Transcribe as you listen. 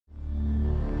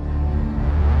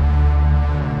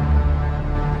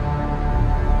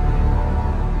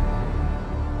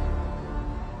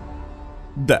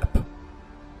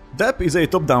DAP is a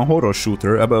top-down horror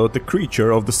shooter about a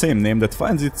creature of the same name that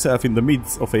finds itself in the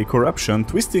midst of a corruption,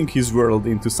 twisting his world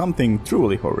into something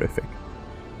truly horrific.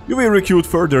 You will recruit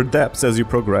further DAPs as you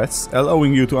progress,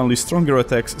 allowing you to unleash stronger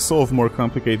attacks, solve more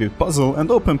complicated puzzles and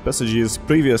open passages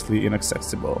previously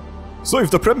inaccessible. So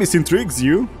if the premise intrigues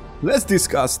you, let's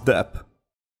discuss DAP.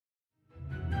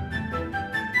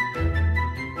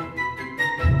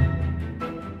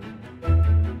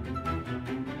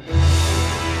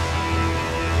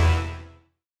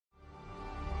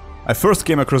 I first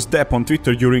came across DAP on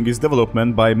Twitter during its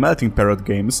development by Melting Parrot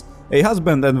Games, a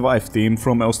husband and wife team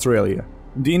from Australia.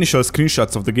 The initial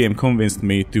screenshots of the game convinced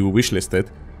me to wishlist it,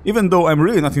 even though I'm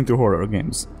really not into horror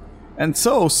games. And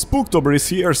so, Spooktober is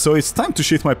here, so it's time to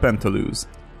shit my pantaloons.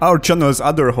 Our channel's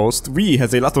other host, V,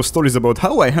 has a lot of stories about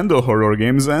how I handle horror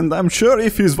games, and I'm sure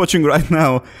if he's watching right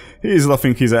now, he's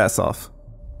laughing his ass off.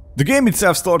 The game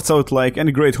itself starts out like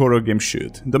any great horror game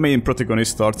should. The main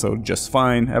protagonist starts out just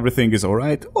fine, everything is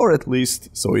alright, or at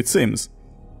least so it seems.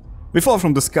 We fall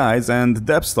from the skies and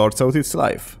DAP starts out its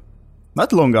life.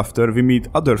 Not long after we meet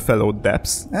other fellow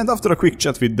DAPs, and after a quick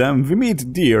chat with them we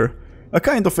meet Deer, a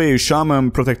kind of a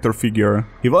shaman protector figure.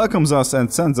 He welcomes us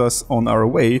and sends us on our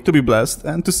way to be blessed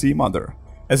and to see Mother.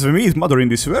 As we meet Mother in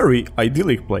this very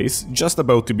idyllic place, just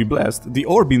about to be blessed, the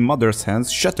orb in Mother's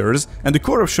hands shatters and the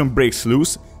corruption breaks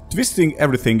loose, twisting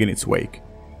everything in its wake.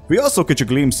 We also catch a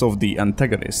glimpse of the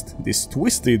antagonist, this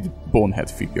twisted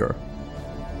bonehead figure.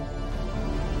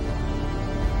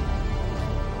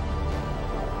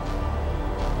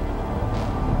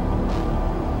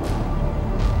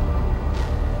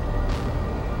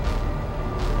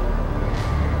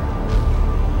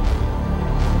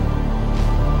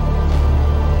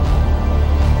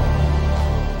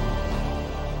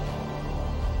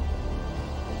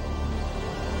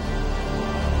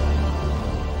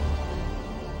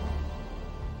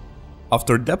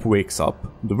 After DAP wakes up,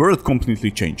 the world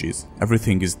completely changes.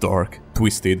 Everything is dark,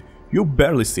 twisted, you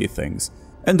barely see things,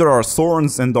 and there are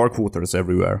thorns and dark waters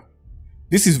everywhere.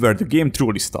 This is where the game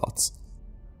truly starts.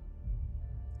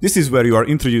 This is where you are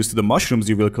introduced to the mushrooms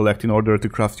you will collect in order to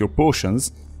craft your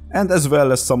potions, and as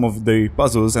well as some of the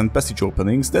puzzles and passage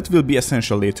openings that will be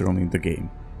essential later on in the game.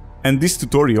 And this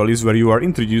tutorial is where you are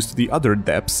introduced to the other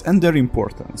DAPs and their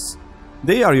importance.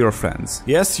 They are your friends.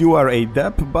 Yes, you are a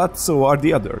DAP, but so are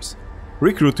the others.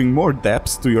 Recruiting more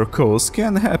DAPs to your cause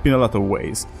can help in a lot of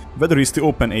ways, whether it's to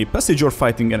open a passage or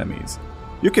fighting enemies.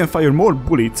 You can fire more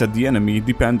bullets at the enemy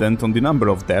dependent on the number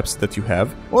of DAPs that you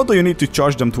have, although you need to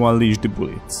charge them to unleash the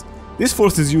bullets. This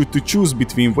forces you to choose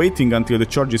between waiting until the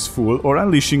charge is full or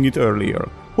unleashing it earlier,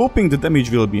 hoping the damage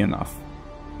will be enough.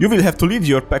 You will have to lead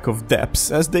your pack of DAPs,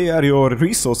 as they are your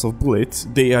resource of bullets,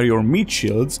 they are your meat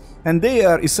shields, and they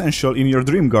are essential in your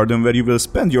dream garden where you will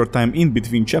spend your time in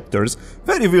between chapters,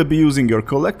 where you will be using your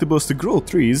collectibles to grow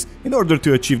trees in order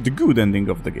to achieve the good ending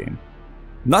of the game.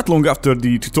 Not long after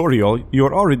the tutorial, you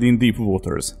are already in deep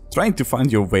waters, trying to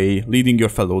find your way, leading your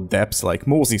fellow DAPs like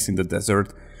Moses in the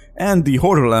desert, and the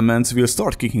horror elements will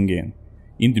start kicking in.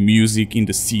 In the music, in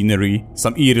the scenery,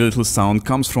 some eerie little sound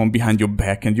comes from behind your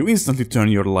back and you instantly turn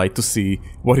your light to see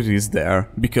what it is there,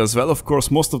 because, well, of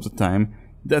course, most of the time,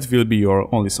 that will be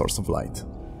your only source of light.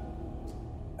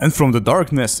 And from the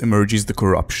darkness emerges the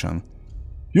corruption.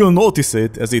 You'll notice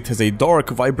it as it has a dark,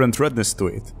 vibrant redness to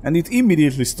it, and it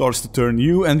immediately starts to turn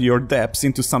you and your DAPs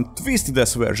into some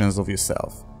twisted-ass versions of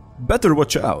yourself. Better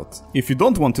watch out. If you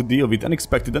don't want to deal with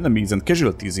unexpected enemies and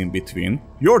casualties in between,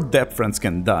 your DAP friends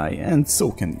can die, and so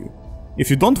can you.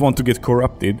 If you don't want to get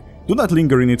corrupted, do not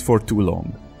linger in it for too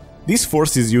long. This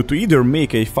forces you to either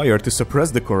make a fire to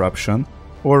suppress the corruption,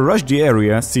 or rush the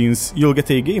area, since you'll get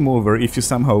a game over if you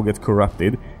somehow get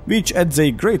corrupted, which adds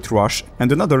a great rush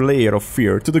and another layer of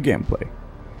fear to the gameplay.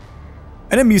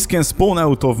 Enemies can spawn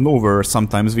out of nowhere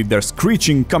sometimes with their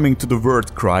screeching coming to the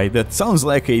word cry that sounds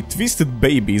like a twisted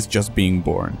baby's just being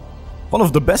born. One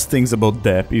of the best things about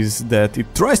DAP is that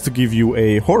it tries to give you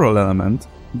a horror element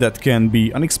that can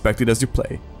be unexpected as you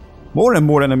play. More and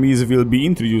more enemies will be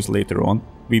introduced later on,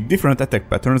 with different attack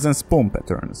patterns and spawn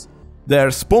patterns.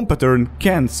 Their spawn pattern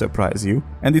can surprise you,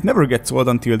 and it never gets old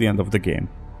until the end of the game.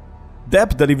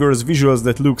 DAP delivers visuals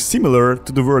that look similar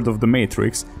to the world of the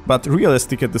Matrix, but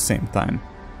realistic at the same time.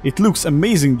 It looks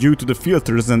amazing due to the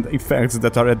filters and effects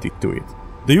that are added to it.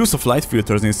 The use of light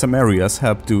filters in some areas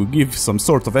help to give some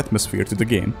sort of atmosphere to the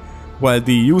game, while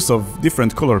the use of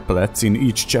different color palettes in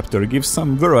each chapter gives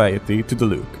some variety to the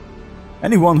look.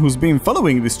 Anyone who's been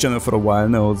following this channel for a while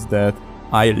knows that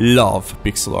I love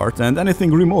pixel art and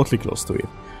anything remotely close to it.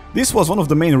 This was one of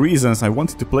the main reasons I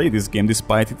wanted to play this game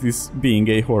despite it being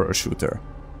a horror shooter.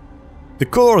 The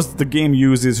colors the game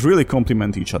uses really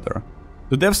complement each other.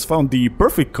 The devs found the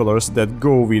perfect colors that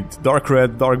go with dark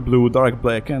red, dark blue, dark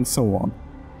black and so on.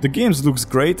 The game looks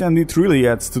great and it really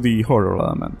adds to the horror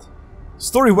element.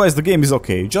 Story-wise the game is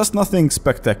okay, just nothing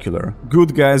spectacular.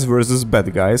 Good guys versus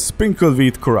bad guys, sprinkled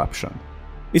with corruption.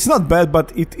 It's not bad,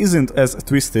 but it isn't as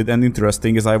twisted and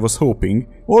interesting as I was hoping,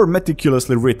 or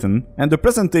meticulously written, and the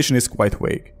presentation is quite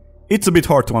vague. It's a bit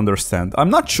hard to understand. I'm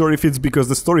not sure if it's because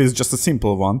the story is just a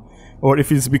simple one, or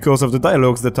if it's because of the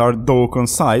dialogues that are, though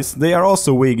concise, they are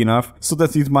also vague enough so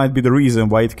that it might be the reason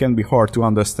why it can be hard to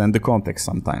understand the context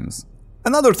sometimes.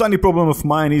 Another tiny problem of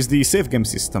mine is the save game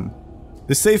system.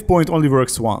 The save point only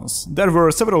works once. There were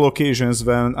several occasions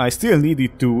when I still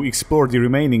needed to explore the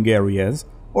remaining areas,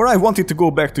 or I wanted to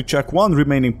go back to check one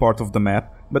remaining part of the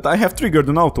map, but I have triggered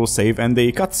an autosave and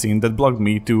a cutscene that blocked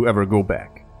me to ever go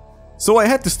back. So I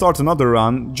had to start another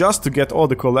run just to get all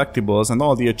the collectibles and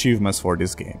all the achievements for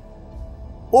this game.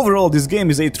 Overall, this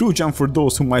game is a true gem for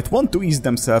those who might want to ease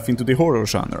themselves into the horror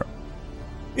genre.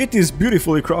 It is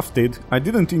beautifully crafted, I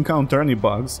didn't encounter any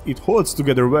bugs, it holds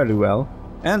together very well,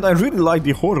 and I really like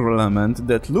the horror element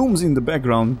that looms in the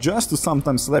background just to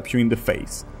sometimes slap you in the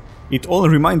face. It all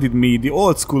reminded me the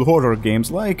old school horror games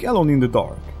like Alone in the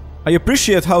Dark. I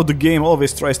appreciate how the game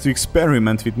always tries to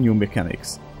experiment with new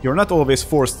mechanics. You're not always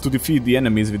forced to defeat the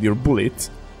enemies with your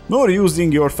bullets, nor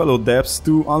using your fellow devs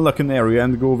to unlock an area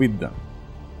and go with them.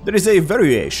 There is a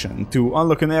variation to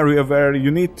unlock an area where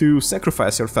you need to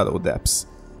sacrifice your fellow devs,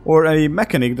 or a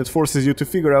mechanic that forces you to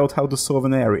figure out how to solve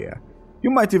an area. You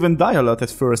might even die a lot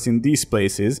at first in these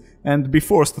places and be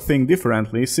forced to think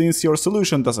differently since your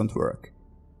solution doesn't work.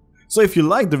 So if you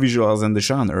like the visuals and the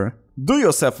genre, do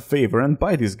yourself a favor and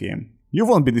buy this game. You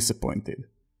won't be disappointed.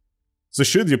 So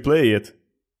should you play it?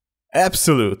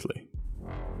 Absolutely.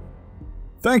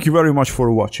 Thank you very much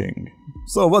for watching.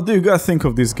 So what do you guys think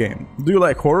of this game? Do you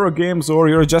like horror games or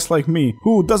you're just like me,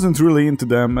 who doesn't really into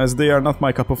them as they are not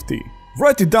my cup of tea?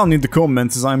 Write it down in the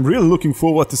comments as I'm really looking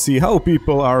forward to see how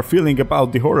people are feeling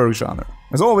about the horror genre.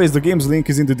 As always, the game's link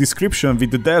is in the description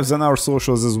with the devs and our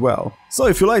socials as well. So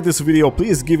if you like this video,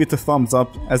 please give it a thumbs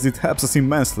up as it helps us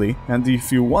immensely, and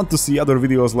if you want to see other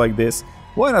videos like this,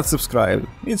 why not subscribe?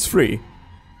 It's free.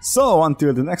 So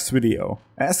until the next video,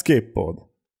 Escape Pod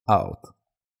out.